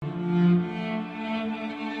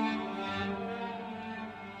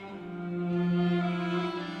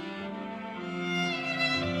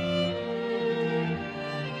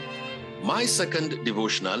My second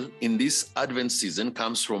devotional in this Advent season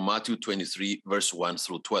comes from Matthew 23, verse 1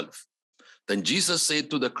 through 12. Then Jesus said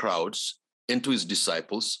to the crowds and to his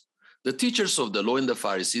disciples, "The teachers of the law and the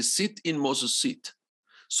Pharisees sit in Moses' seat.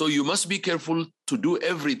 So you must be careful to do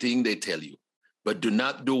everything they tell you, but do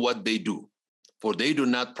not do what they do, for they do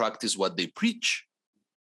not practice what they preach.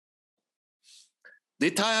 They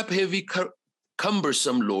tie up heavy,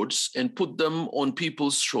 cumbersome loads and put them on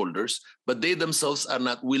people's shoulders, but they themselves are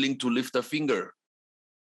not willing to lift a finger.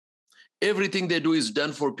 Everything they do is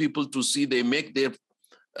done for people to see. They make their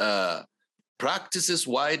practices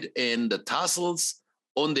wide and the tassels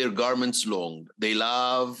on their garments long. They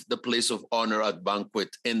love the place of honor at banquet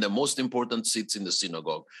and the most important seats in the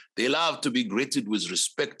synagogue. They love to be greeted with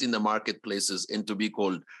respect in the marketplaces and to be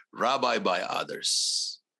called rabbi by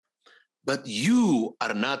others. But you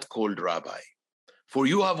are not called rabbi, for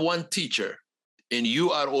you have one teacher, and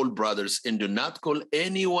you are all brothers, and do not call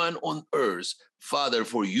anyone on earth Father,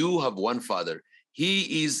 for you have one Father.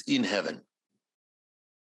 He is in heaven."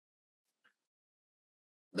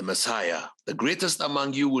 The Messiah, the greatest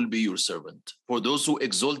among you, will be your servant. For those who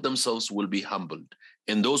exalt themselves will be humbled,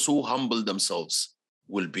 and those who humble themselves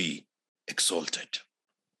will be exalted.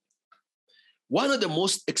 One of the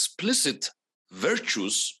most explicit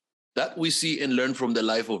virtues that we see and learn from the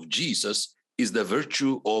life of Jesus is the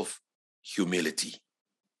virtue of humility.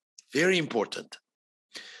 Very important.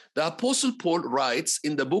 The Apostle Paul writes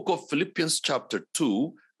in the book of Philippians chapter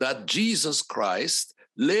 2 that Jesus Christ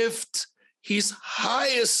left his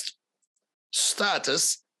highest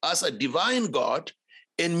status as a divine God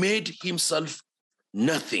and made himself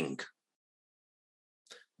nothing.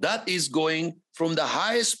 That is going from the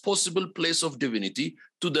highest possible place of divinity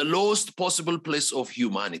to the lowest possible place of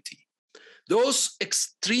humanity. Those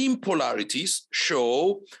extreme polarities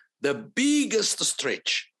show the biggest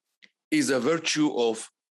stretch is a virtue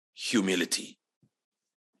of humility.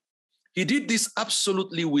 He did this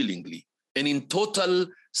absolutely willingly and in total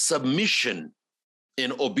submission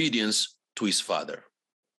and obedience to his Father.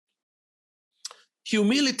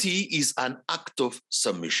 Humility is an act of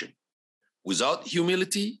submission. Without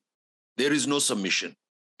humility, there is no submission.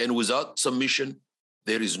 And without submission,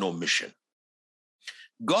 there is no mission.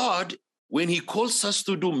 God, when he calls us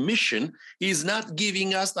to do mission, he is not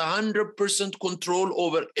giving us 100% control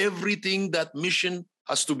over everything that mission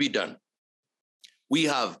has to be done. We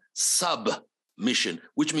have sub-mission,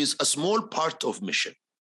 which means a small part of mission.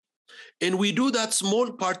 And we do that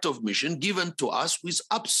small part of mission given to us with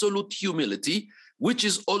absolute humility, which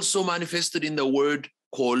is also manifested in the word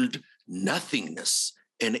called nothingness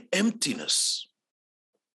and emptiness.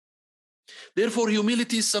 Therefore,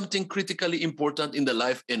 humility is something critically important in the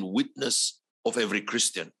life and witness of every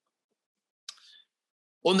Christian.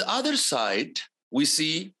 On the other side, we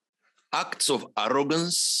see acts of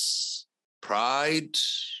arrogance, pride,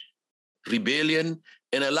 rebellion,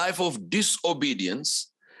 and a life of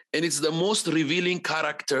disobedience, and it's the most revealing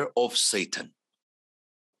character of Satan.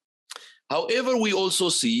 However, we also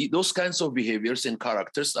see those kinds of behaviors and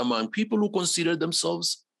characters among people who consider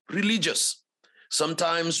themselves religious.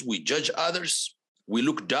 Sometimes we judge others, we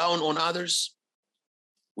look down on others,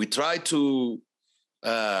 we try to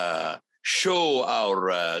show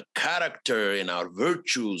our character and our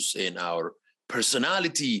virtues and our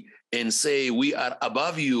personality and say we are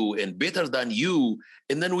above you and better than you,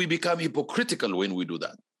 and then we become hypocritical when we do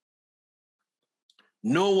that.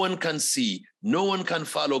 No one can see, no one can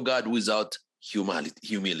follow God without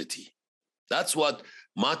humility. That's what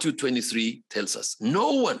Matthew 23 tells us.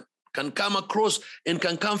 No one can come across and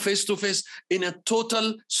can come face to face in a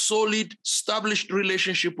total, solid, established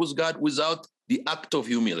relationship with God without the act of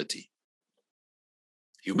humility.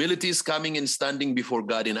 Humility is coming and standing before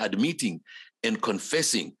God and admitting and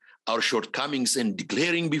confessing our shortcomings and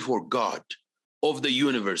declaring before God of the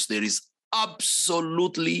universe there is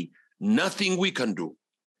absolutely nothing we can do,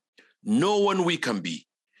 no one we can be,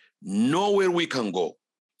 nowhere we can go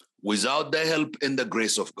without the help and the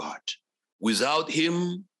grace of God. Without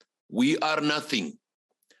him, we are nothing.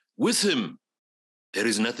 With him, there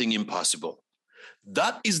is nothing impossible.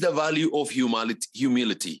 That is the value of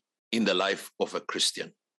humility in the life of a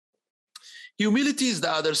Christian. Humility is the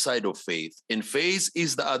other side of faith, and faith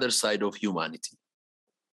is the other side of humanity.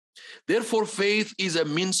 Therefore, faith is a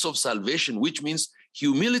means of salvation, which means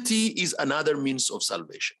humility is another means of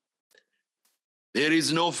salvation. There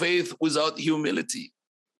is no faith without humility.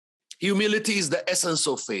 Humility is the essence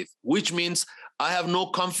of faith, which means I have no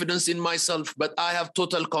confidence in myself, but I have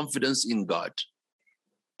total confidence in God.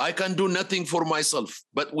 I can do nothing for myself,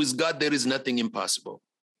 but with God, there is nothing impossible.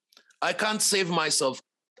 I can't save myself.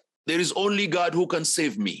 There is only God who can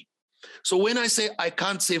save me. So when I say I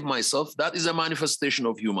can't save myself, that is a manifestation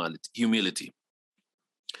of humility.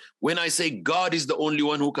 When I say God is the only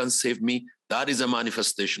one who can save me, that is a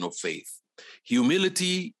manifestation of faith.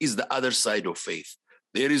 Humility is the other side of faith.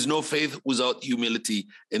 There is no faith without humility,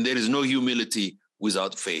 and there is no humility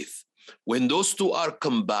without faith. When those two are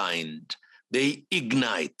combined, they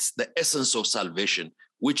ignite the essence of salvation,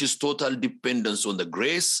 which is total dependence on the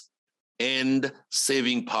grace and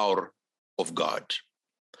saving power of God.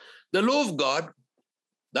 The law of God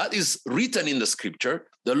that is written in the scripture,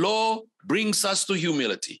 the law brings us to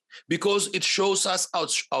humility because it shows us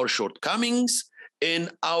our shortcomings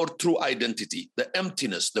and our true identity, the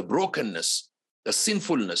emptiness, the brokenness, the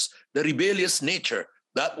sinfulness, the rebellious nature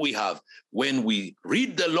that we have. When we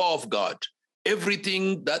read the law of God,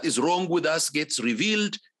 everything that is wrong with us gets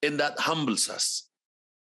revealed, and that humbles us.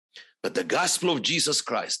 But the gospel of Jesus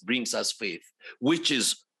Christ brings us faith, which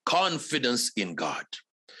is confidence in God.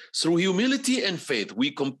 Through humility and faith,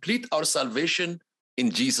 we complete our salvation in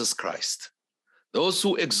Jesus Christ. Those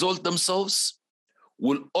who exalt themselves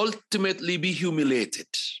will ultimately be humiliated,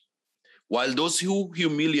 while those who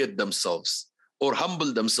humiliate themselves or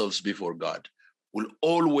humble themselves before God will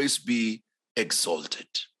always be exalted.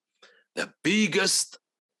 The biggest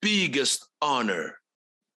honor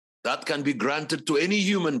that can be granted to any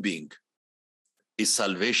human being is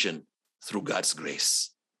salvation through God's grace.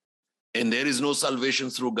 And there is no salvation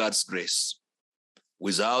through God's grace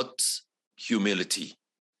without humility,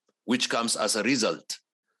 which comes as a result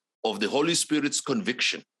of the Holy Spirit's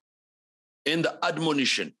conviction and the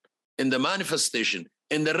admonition and the manifestation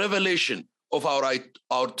and the revelation of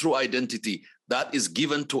our true identity that is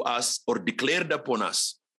given to us or declared upon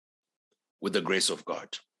us with the grace of God.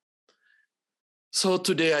 So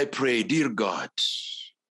today I pray, dear God,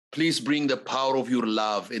 please bring the power of your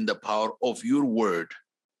love and the power of your word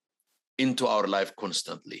into our life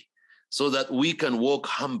constantly so that we can walk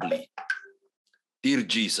humbly. Dear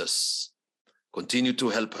Jesus, continue to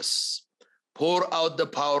help us. Pour out the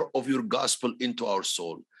power of your gospel into our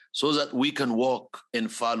soul so that we can walk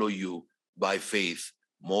and follow you by faith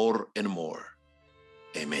more and more.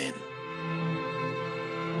 Amen.